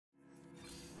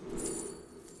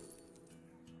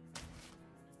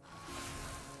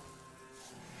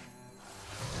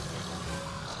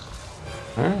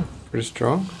Ah, pretty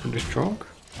strong, pretty strong.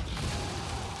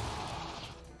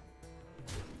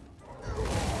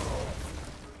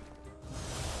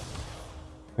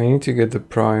 I need to get the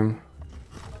prime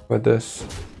with this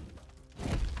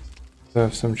to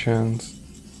have some chance.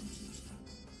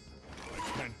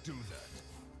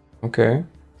 Okay.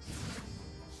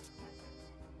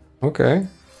 Okay.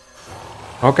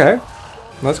 Okay.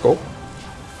 Let's go.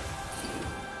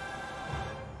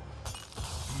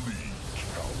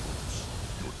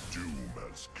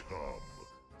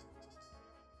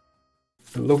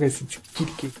 Hello guys, it's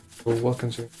Kitty. So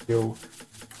welcome to the video.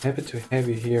 Happy to have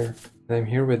you here. And I'm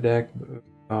here with deck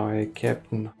by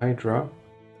Captain Hydra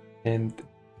and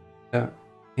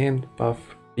hand buff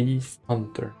Beast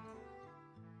Hunter.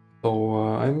 So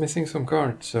I'm missing some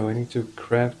cards, so I need to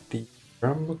craft the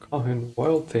Rambukalhan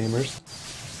Wild Tamers,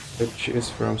 which is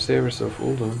from Savers of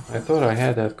Ulden. I thought I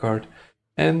had that card.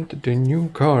 And the new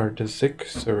card, the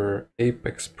Zixer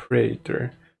Apex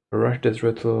Predator. Rush that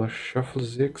rattle, shuffle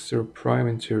Zixer Prime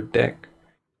into your deck.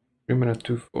 3 mana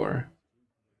 2/4.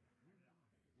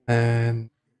 And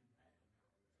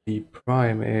the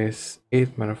Prime is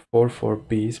 8 mana 4/4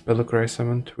 beast. Battlecry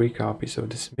summon 3 copies of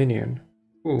this minion.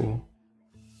 Ooh.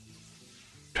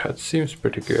 That seems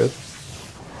pretty good.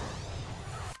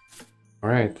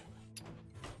 Alright.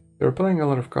 They're playing a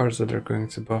lot of cards that are going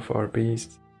to buff our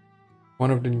beast. One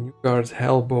of the new cards,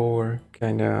 Hellbower,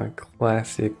 kinda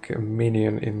classic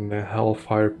minion in the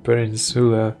Hellfire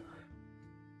Peninsula.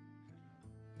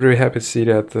 Very happy to see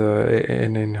that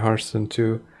in Hearthstone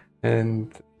too.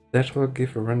 And that will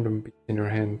give a random beast in your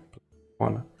hand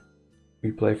 +1.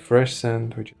 We play Fresh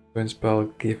Sand, which is a twin spell,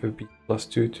 give a beast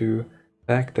 +2/2.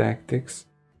 Back Tactics,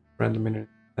 random minion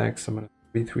attack, summon a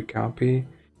 3/3 copy.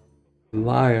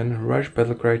 Lion, Rush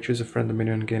Battlecry, choose a random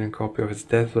minion, gain a copy of its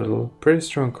Death Rattle. Pretty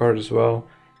strong card as well,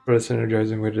 really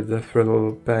synergizing with the Death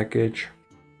Rattle package.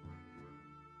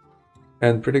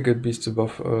 And pretty good beast to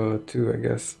buff too, I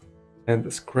guess.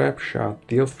 And Scrap Shot,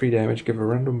 deal 3 damage, give a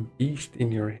random beast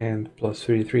in your hand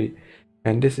 +3/3.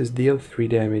 And this is deal 3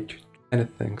 damage to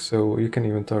anything, so you can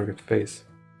even target face.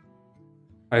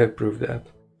 I approve that.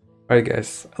 Alright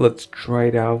guys, let's try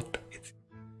it out. It's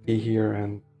here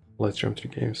and let's jump to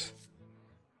the games.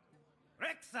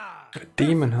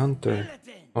 Demon Hunter.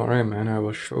 Alright man, I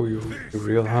will show you the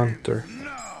real hunter.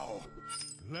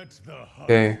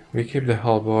 Okay, we keep the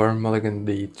Hellbower, mulligan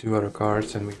the 2 other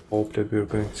cards, and we hope that we're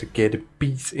going to get a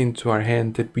piece into our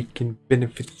hand that we can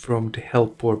benefit from the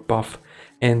Hellbower buff.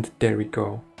 And there we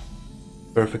go.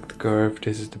 Perfect curve.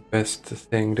 This is the best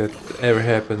thing that ever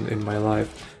happened in my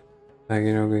life. Like,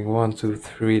 you know, going 1, 2,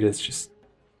 3, it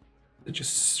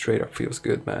just straight up feels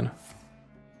good, man.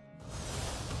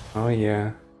 Oh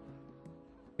yeah.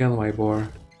 Kill my boar.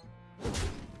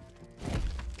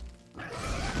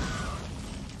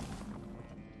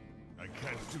 I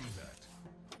can't do that.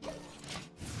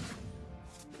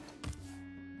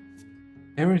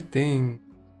 Everything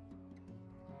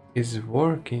is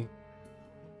working.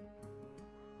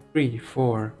 3,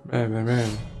 4,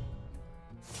 bam.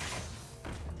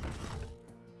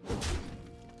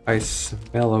 I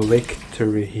smell a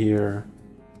victory here.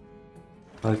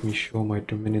 Let me show my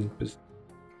dominant position.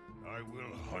 I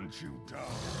will hunt you down.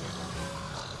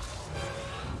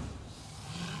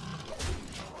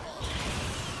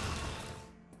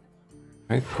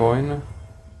 Right, coin.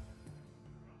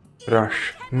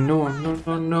 Rush. No.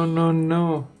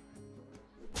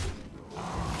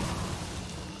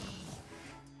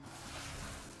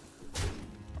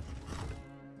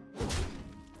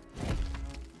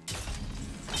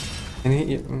 And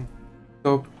he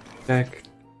top deck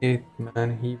it,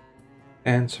 man. He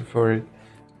answer for it.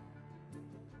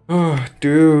 Oh,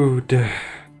 dude.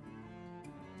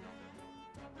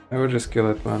 I would just kill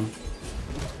it, man.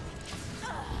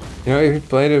 You know, if he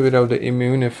played it without the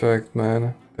immune effect,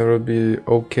 man, that would be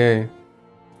okay.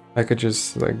 I could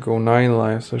just like go 9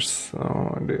 lives or so.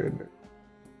 Oh, dude.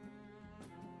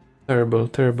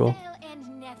 Terrible.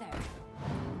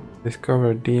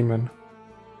 Discover a demon.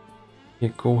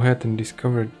 Yeah, go ahead and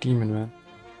discover a demon, man.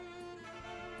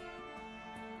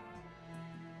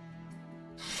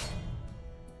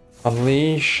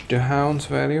 Unleash the hound's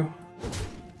value.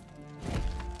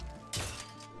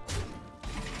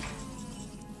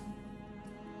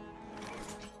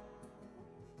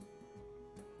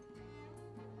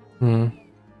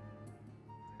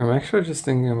 I'm actually just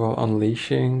thinking about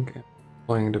unleashing and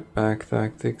playing the back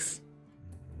tactics.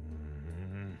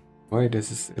 Why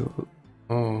this is ill?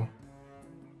 Oh.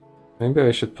 Maybe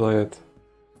I should play it.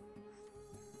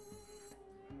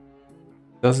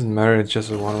 Doesn't matter, it's just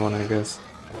a 1/1, I guess.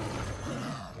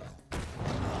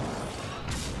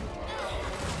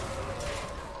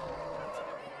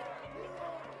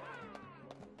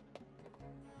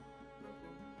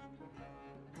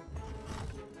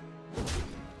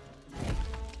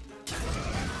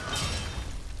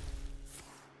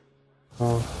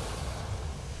 Oh.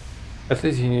 At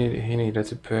least he needed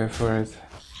to pay for it.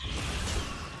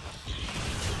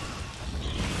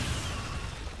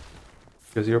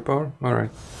 Because your power? Alright.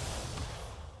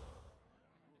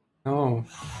 No.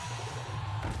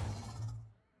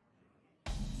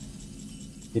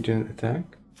 He didn't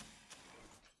attack?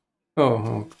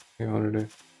 Oh, okay, already.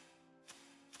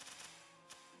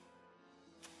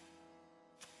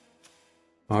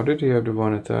 How did he have the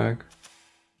one attack?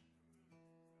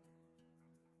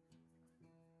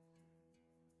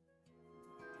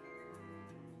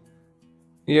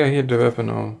 Yeah, he had the weapon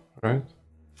now, right?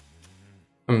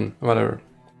 Whatever.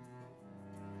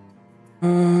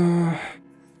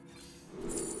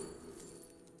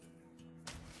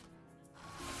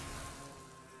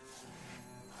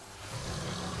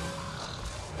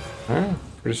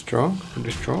 Pretty strong,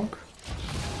 pretty strong.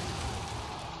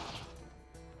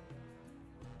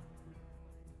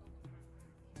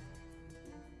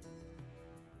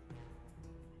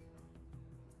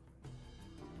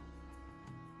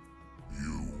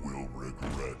 You will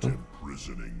regret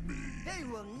imprisoning me. They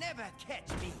will never catch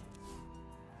me.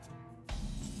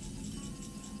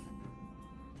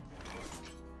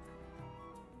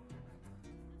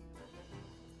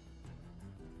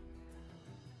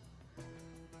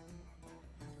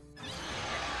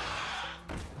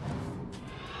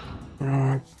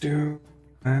 Oh, dude,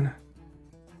 man.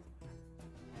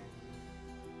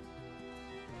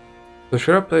 So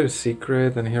should I play the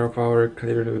secret and hero power,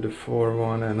 clear it with the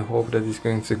 4-1 and hope that he's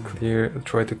going to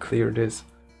try to clear this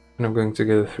and I'm going to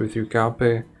get a 3-3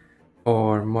 Cape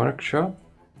or Mark Shot?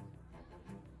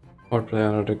 Or play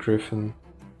another Griffin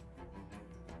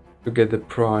to get the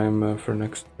prime for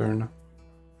next turn. I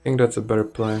think that's a better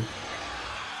play.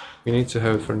 We need to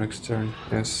have it for next turn,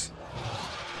 yes.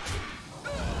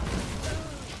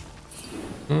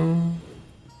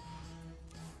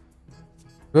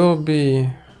 Will be...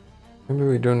 Maybe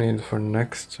we don't need it for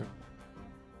next turn.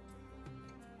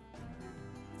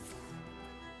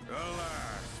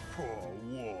 Alas, poor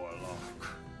warlock.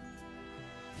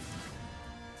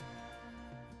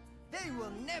 They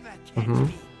will never catch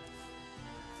me.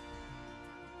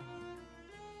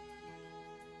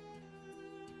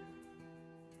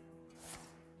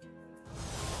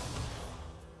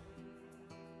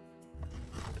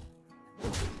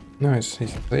 Nice,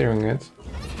 he's clearing it.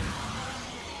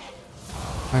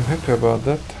 I'm happy about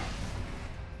that,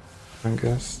 I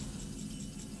guess.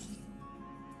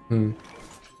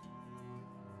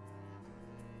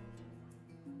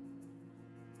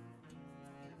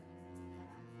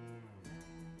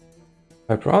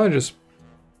 I probably just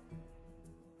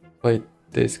play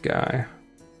this guy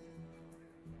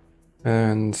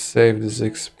and save the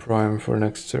 6 prime for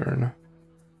next turn.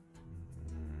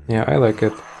 Yeah, I like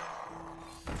it.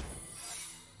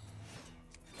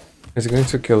 He's going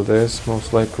to kill this,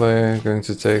 most likely. Going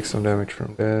to take some damage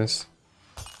from this.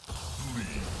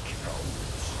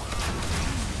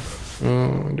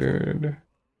 Oh, dude.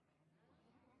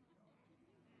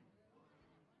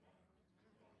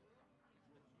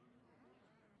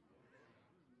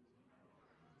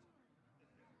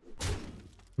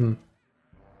 You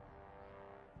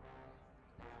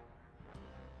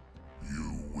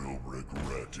will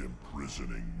regret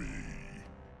imprisoning me.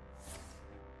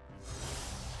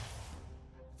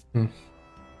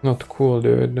 Not cool,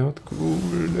 dude. Not cool.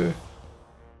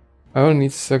 I will need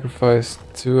to sacrifice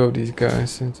 2 of these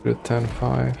guys into the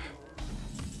 10-5.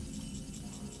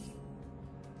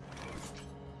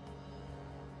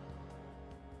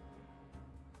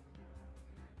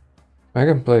 I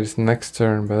can play this next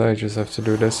turn, but I just have to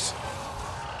do this.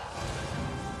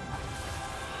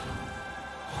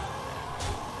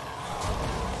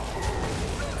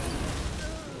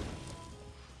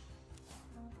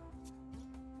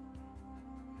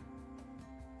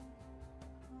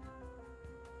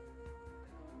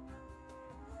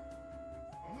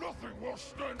 Nothing will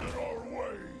stand in our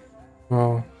way.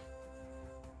 Wow.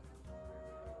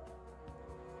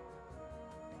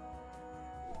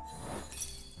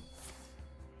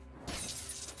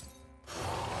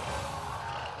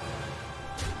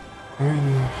 I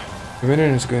mean, the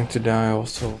minion is going to die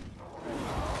also.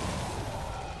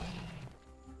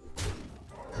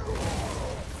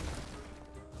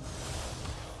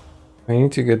 I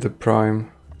need to get the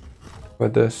prime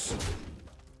with this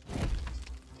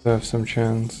to have some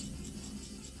chance.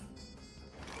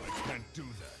 I can't do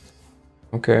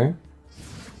that. Okay.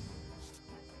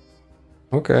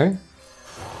 Okay.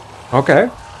 Okay.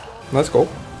 Let's go.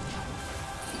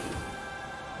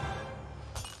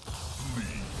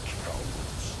 Flee,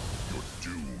 cowards. Your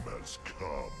doom has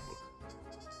come.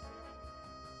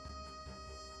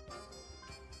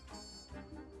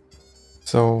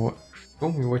 So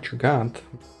Show me what you got,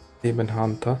 Demon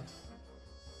Hunter.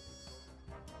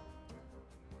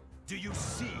 Do you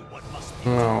see what must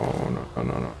be No, no, no,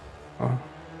 no, no. Oh.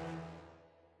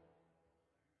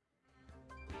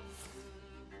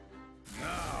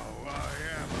 Now I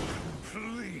am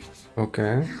complete.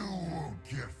 Okay. You won't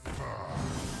get far.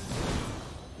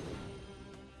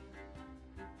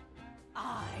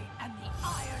 I am the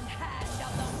iron hand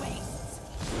of the wastes.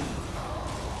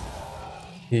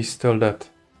 He's still dead.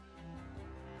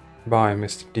 Bye,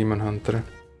 Mr. Demon Hunter.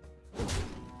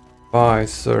 Bye,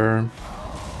 sir.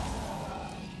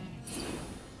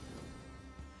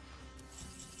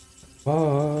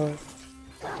 Bye.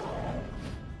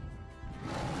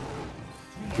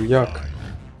 Yuck.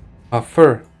 A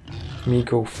fur.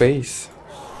 Miko face.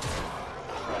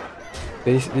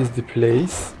 Face is the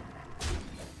place.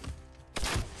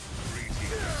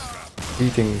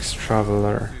 Greetings,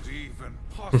 traveler.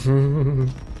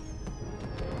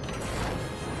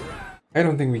 I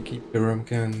don't think we keep the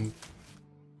Rumkin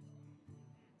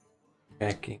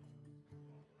backing.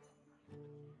 I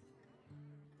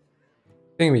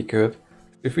think we could.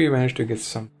 If we manage to get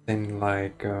something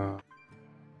like draw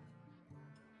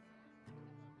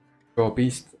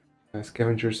beast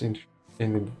scavengers in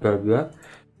the blah blah.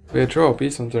 We draw a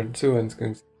beast on turn 2 and it's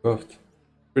going to be buffed.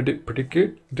 Pretty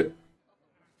good.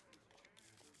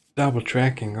 Double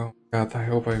tracking, oh god, I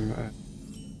hope I'm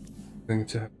going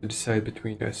to have to decide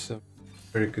between us.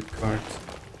 Very good cards.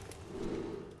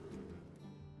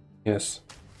 Yes.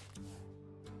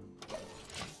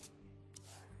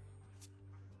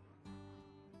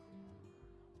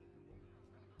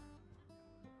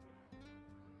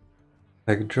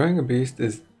 Like, drawing a beast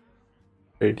is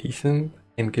very decent,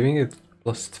 and giving it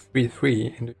plus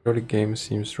 3/3 in the early game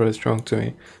seems really strong to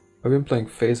me. I've been playing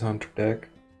Phase Hunter deck,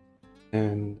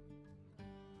 and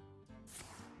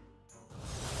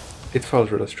it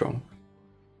felt really strong.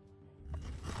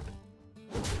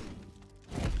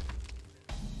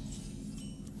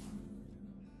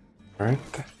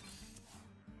 Alright.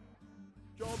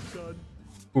 job done?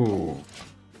 Ooh.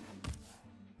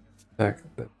 That's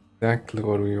exactly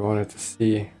what we wanted to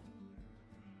see.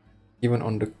 Even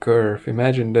on the curve.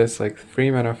 Imagine this, like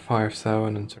 3 mana,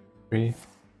 5/7 and turn 3.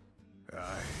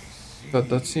 But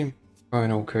that seemed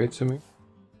kinda okay to me.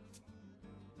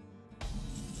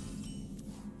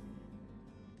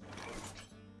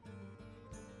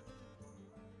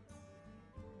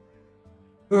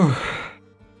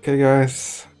 Okay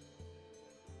guys.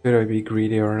 Should I be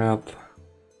greedy or not?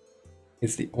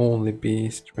 It's the only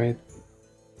beast, right?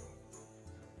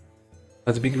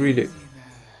 Let's be greedy.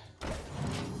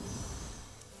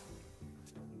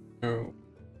 No.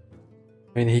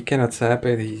 I mean, he cannot sap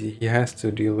it, he has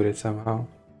to deal with it somehow.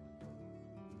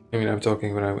 I mean, I'm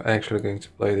talking when I'm actually going to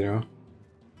play, you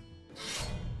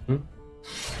know?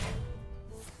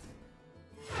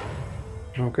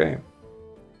 Okay.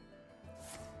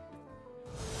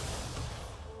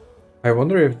 I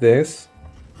wonder if this,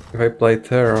 if I play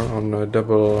Terror on a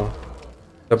double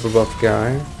buff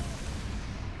guy,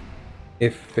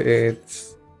 if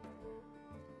it's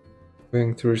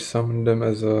going to resummon them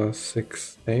as a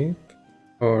 6/8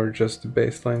 or just the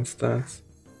baseline stats.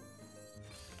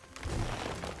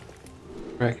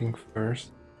 Tracking first.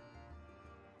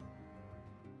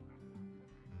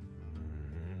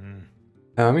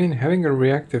 I mean, having a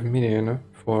reactive minion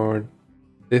for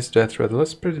this death rattle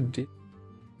is pretty deep.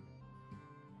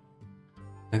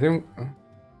 I think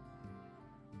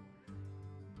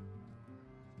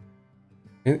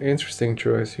interesting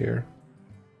choice here.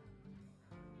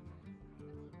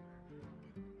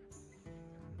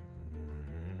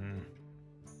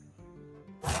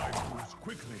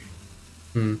 Quickly.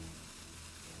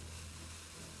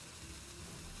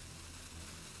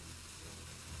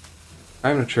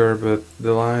 I'm not sure, but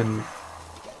the line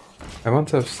I want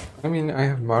to have. I mean, I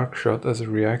have Mark Shot as a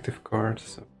reactive card,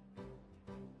 so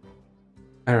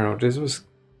I don't know. This was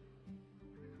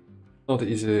not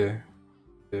easy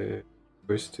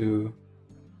choice to.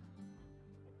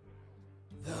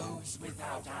 Those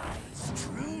without eyes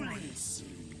truly see.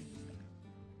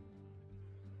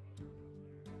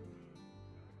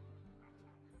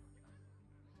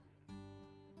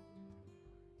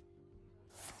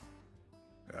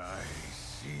 I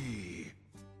see.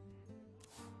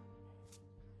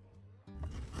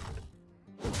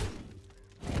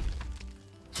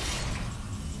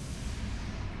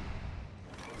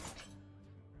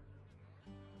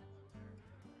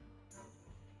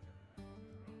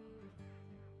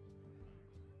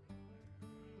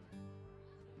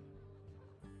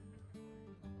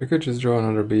 We could just draw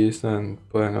another beast and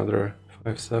play another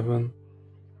 5/7.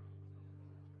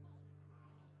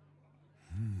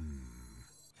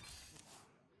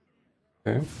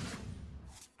 Okay.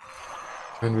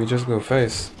 And we just go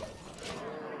face.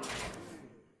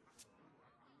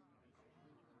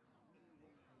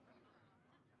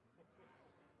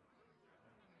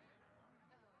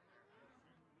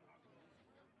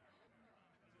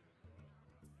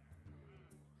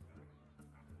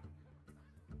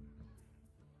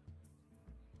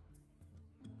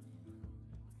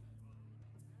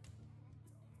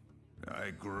 I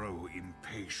grow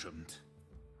impatient.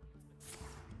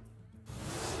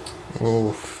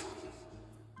 Oof.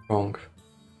 Wrong.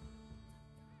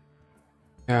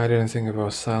 Yeah, I didn't think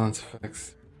about silence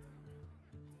effects.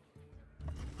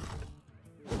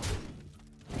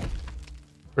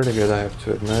 Pretty good, I have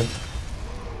to admit.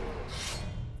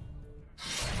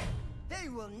 They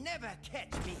will never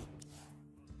catch me.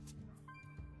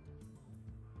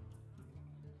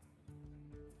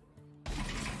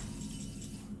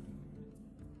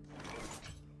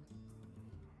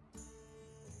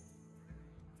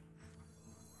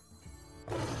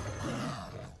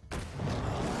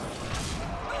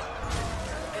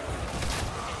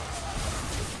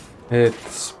 It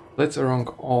splits around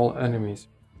all enemies.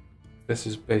 This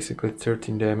is basically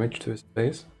 13 damage to his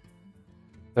face.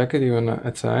 I could even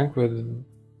attack with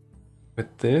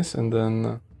this and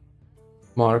then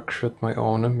Mark shoot my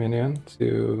own minion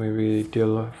to maybe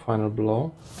deal a final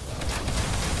blow.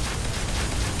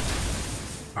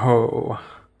 Oh.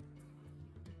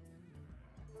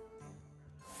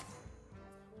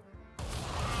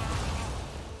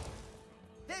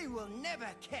 They will never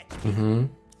catch me. Mm-hmm.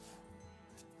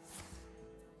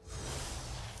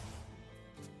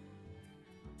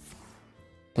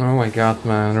 Oh my god,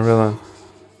 man, a villain.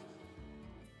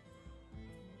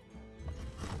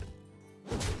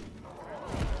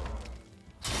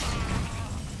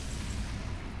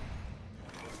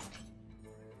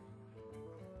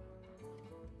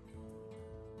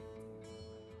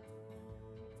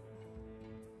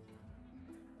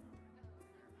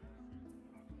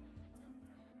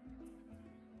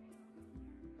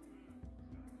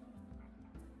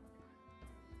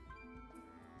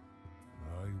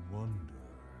 I wonder.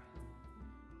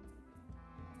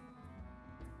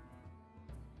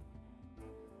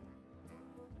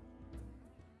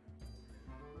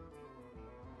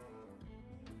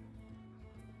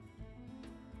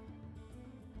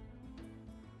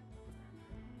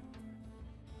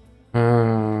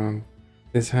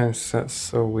 This handset's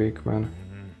so weak, man.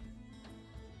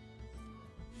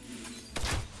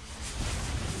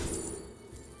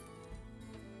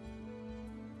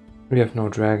 We have no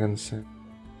dragons in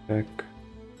deck.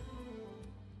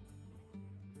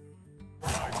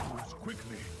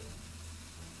 Quickly.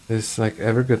 Is like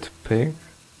ever good to pick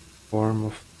form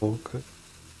of focus?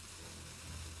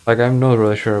 Like I'm not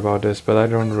really sure about this, but I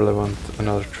don't really want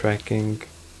another tracking.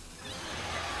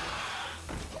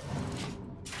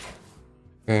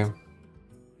 Okay.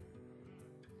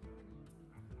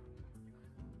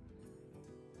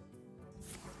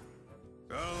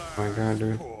 Oh my god,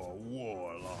 dude. Poor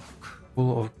warlock.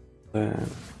 Full of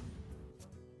land.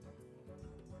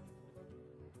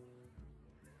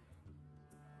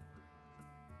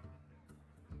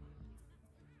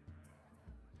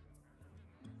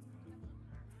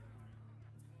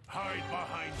 Hide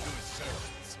behind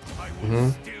yourselves. I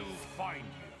will still find you.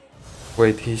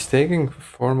 Wait, he's taking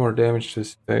 4 more damage to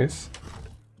his face?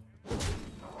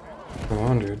 Come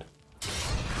on, dude.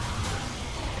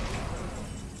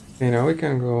 Okay, now we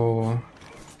can go...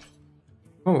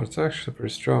 Oh, it's actually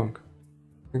pretty strong.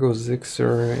 We go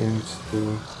Zixer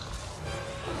into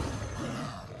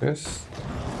this.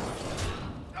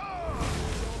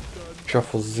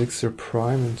 Shuffle Zixer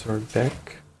Prime into our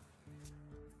deck.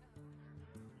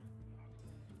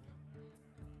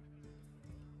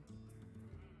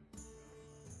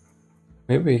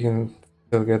 Maybe we can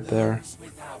still get there.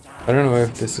 I don't know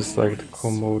if this is like the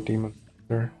combo demon.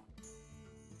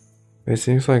 It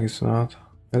seems like it's not.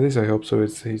 At least I hope so.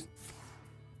 He's.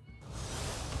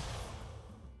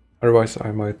 Otherwise,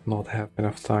 I might not have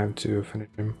enough time to finish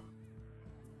him.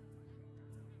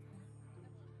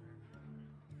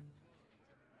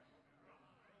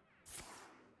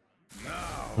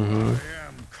 Now I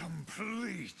am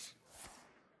complete.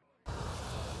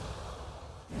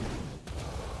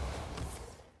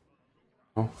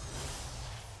 Oh.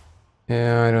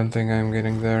 Yeah, I don't think I'm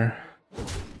getting there.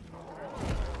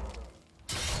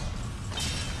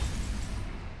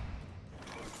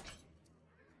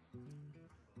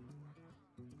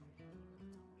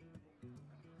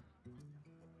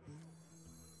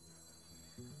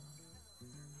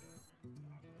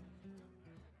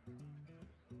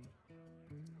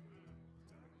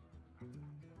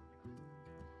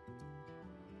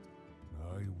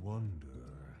 I wonder.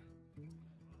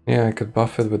 Yeah, I could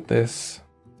buff it with this.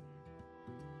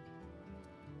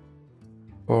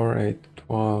 4, 8,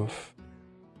 12.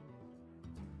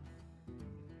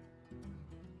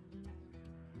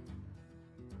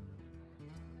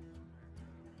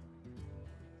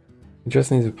 We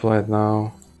just need to play it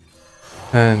now.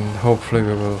 And hopefully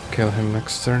we will kill him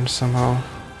next turn somehow.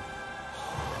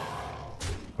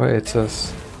 Wait, it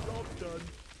says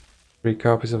 3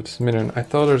 copies of this minion. I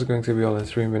thought there's going to be only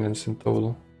 3 minions in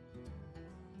total.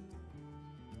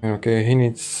 Okay, he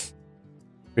needs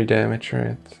 3 damage,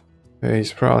 right? Yeah,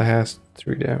 he probably has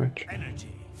 3 damage.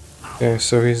 Okay,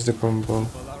 so he's the combo.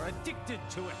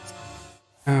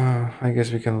 I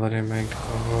guess we can let him make the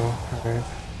combo, right?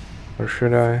 Or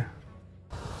should I?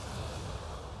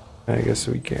 I guess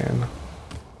we can.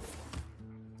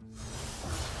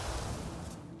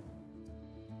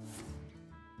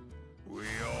 We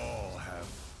all have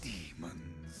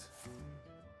demons.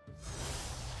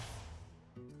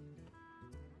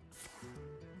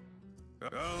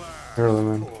 Early,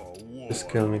 man. Just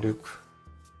kill me, dude.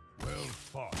 Well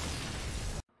fought.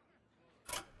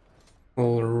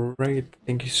 Alright,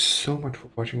 thank you so much for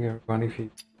watching, everyone. If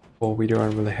you full video,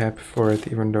 I'm really happy for it,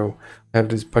 even though I have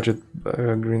this budget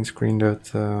green screen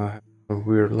that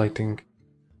weird lighting.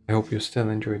 I hope you still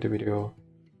enjoyed the video.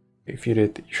 If you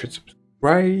did, you should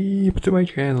subscribe to my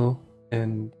channel,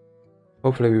 and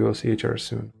hopefully we will see each other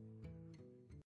soon.